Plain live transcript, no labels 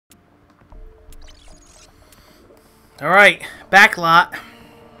Alright, backlot.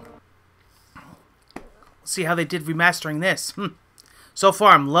 Let's see how they did remastering this. So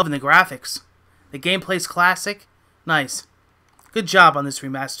far, I'm loving the graphics. The gameplay's classic. Nice. Good job on this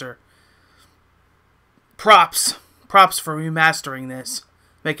remaster. Props. Props for remastering this.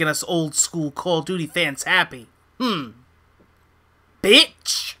 Making us old school Call of Duty fans happy.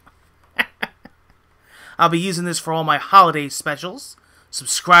 Bitch! I'll be using this for all my holiday specials.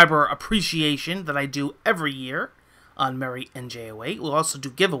 Subscriber appreciation that I do every year on Merry NJ08. We'll also do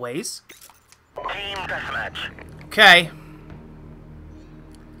giveaways. Team deathmatch. Okay.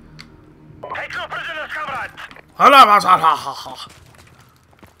 Take no prisoners, comrades.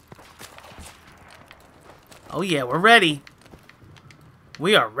 Oh yeah, we're ready.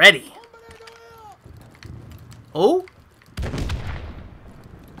 We are ready. Oh?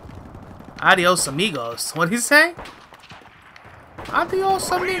 Adios, amigos. What did he say?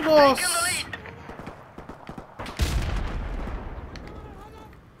 Adios, amigos.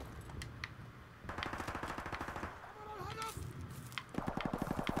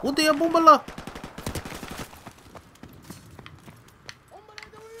 Oh dear, Boombala.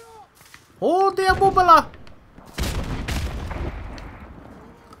 Oh dear, Boombala.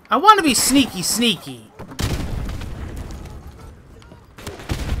 I want to be sneaky, sneaky.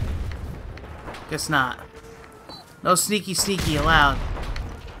 Guess not. No sneaky, sneaky allowed.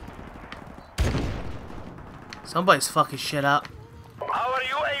 Somebody's fucking shit up. Our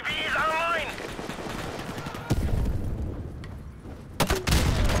UAV is online.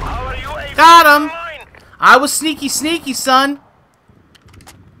 Our UAV Got is him. online. I was sneaky, sneaky, son.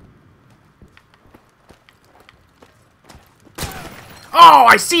 Oh,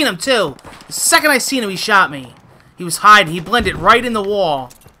 I seen him too. The second I seen him, he shot me. He was hiding. He blended right in the wall.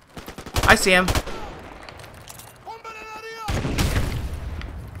 I see him.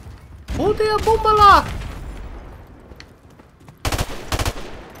 Oh dear, Boombala.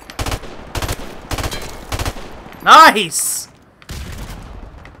 Nice.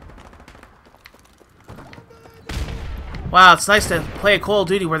 Wow, it's nice to play a Call of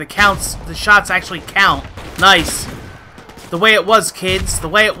Duty where the shots actually count. Nice. The way it was, kids. The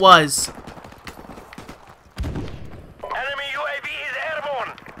way it was. Enemy UAV is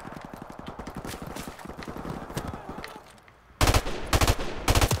airborne.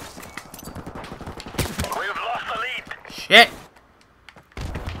 We've lost the lead. Shit.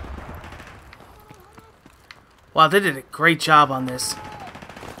 Wow, they did a great job on this.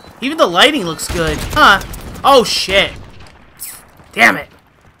 Even the lighting looks good. Huh. Oh, shit. Damn it.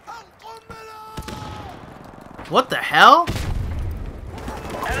 What the hell?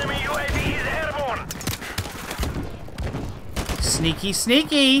 Enemy UAV is airborne. Sneaky,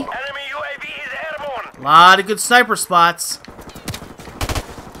 sneaky. Enemy UAV is airborne. Lot of good sniper spots.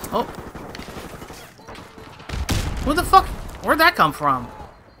 Oh. Who the fuck? Where'd that come from?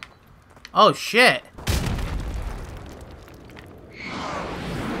 Oh, shit.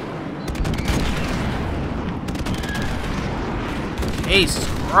 Jesus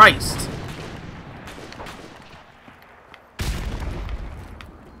Christ.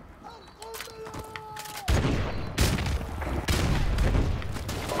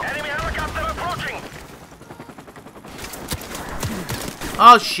 Enemy helicopter approaching.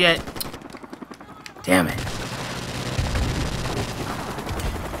 Oh, shit. Damn it.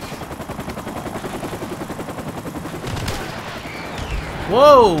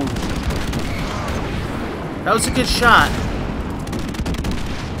 Whoa. That was a good shot.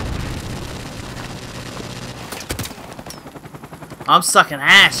 I'm sucking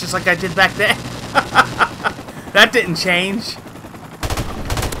ass just like I did back then. That didn't change.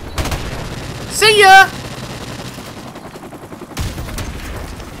 See ya!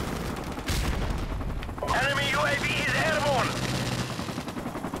 Enemy UAV is airborne.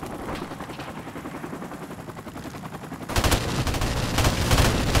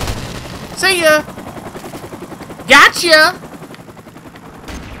 See ya! Gotcha!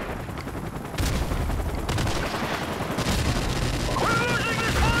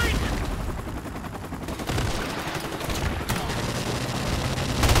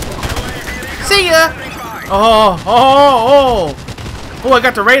 See ya! Oh, oh, oh! Oh, I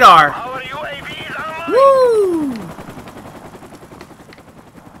got the radar. Our UAV is online. Woo!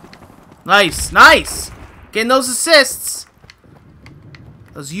 Nice, nice! Getting those assists.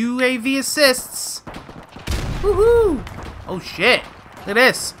 Those UAV assists. Woohoo! Oh shit! Look at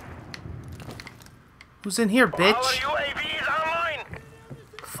this. Who's in here, Our bitch? UAV is online.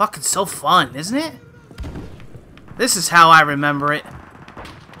 Fucking so fun, isn't it? This is how I remember it.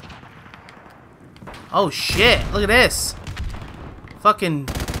 Oh shit, look at this. Fucking...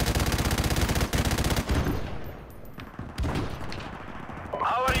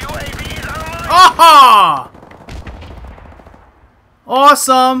 Aha!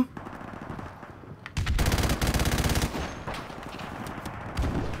 Awesome!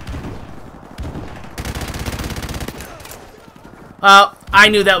 I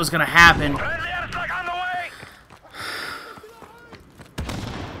knew that was gonna happen. Friendly airstrike on the way.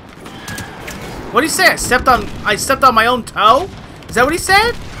 What did he say? I stepped on my own toe? Is that what he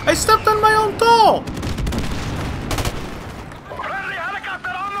said? I stepped on my own toe! Friendly helicopter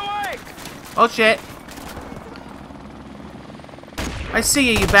on the way. Oh shit. I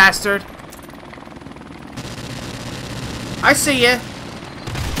see you bastard. I see you.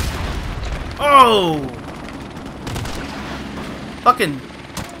 Oh! Fucking...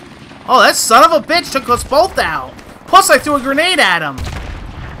 Oh, that son of a bitch took us both out. Plus, I threw a grenade at him.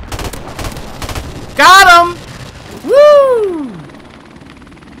 Got him! Woo!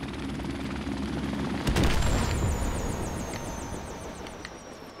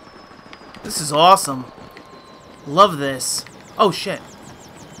 This is awesome. Love this. Oh, shit.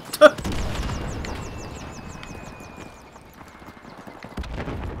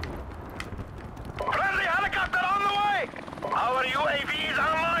 Friendly helicopter on the way. Our UAV is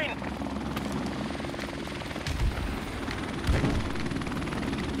online.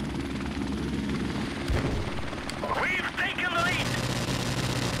 We've taken the lead.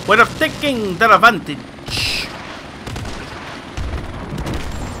 We're taking the advantage.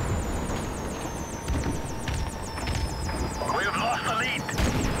 We've lost the lead.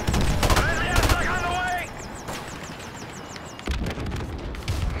 Friendly airstrike on the way.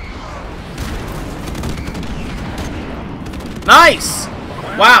 Nice!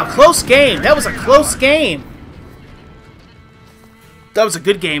 Wow, close game. That was a close game. That was a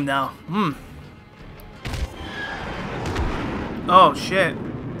good game, though. Hmm. Oh, shit.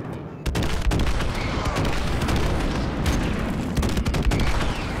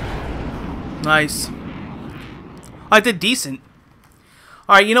 Nice. I did decent.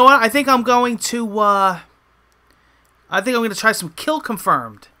 Alright, you know what? I think I'm going to, try some kill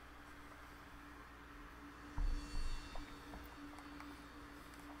confirmed.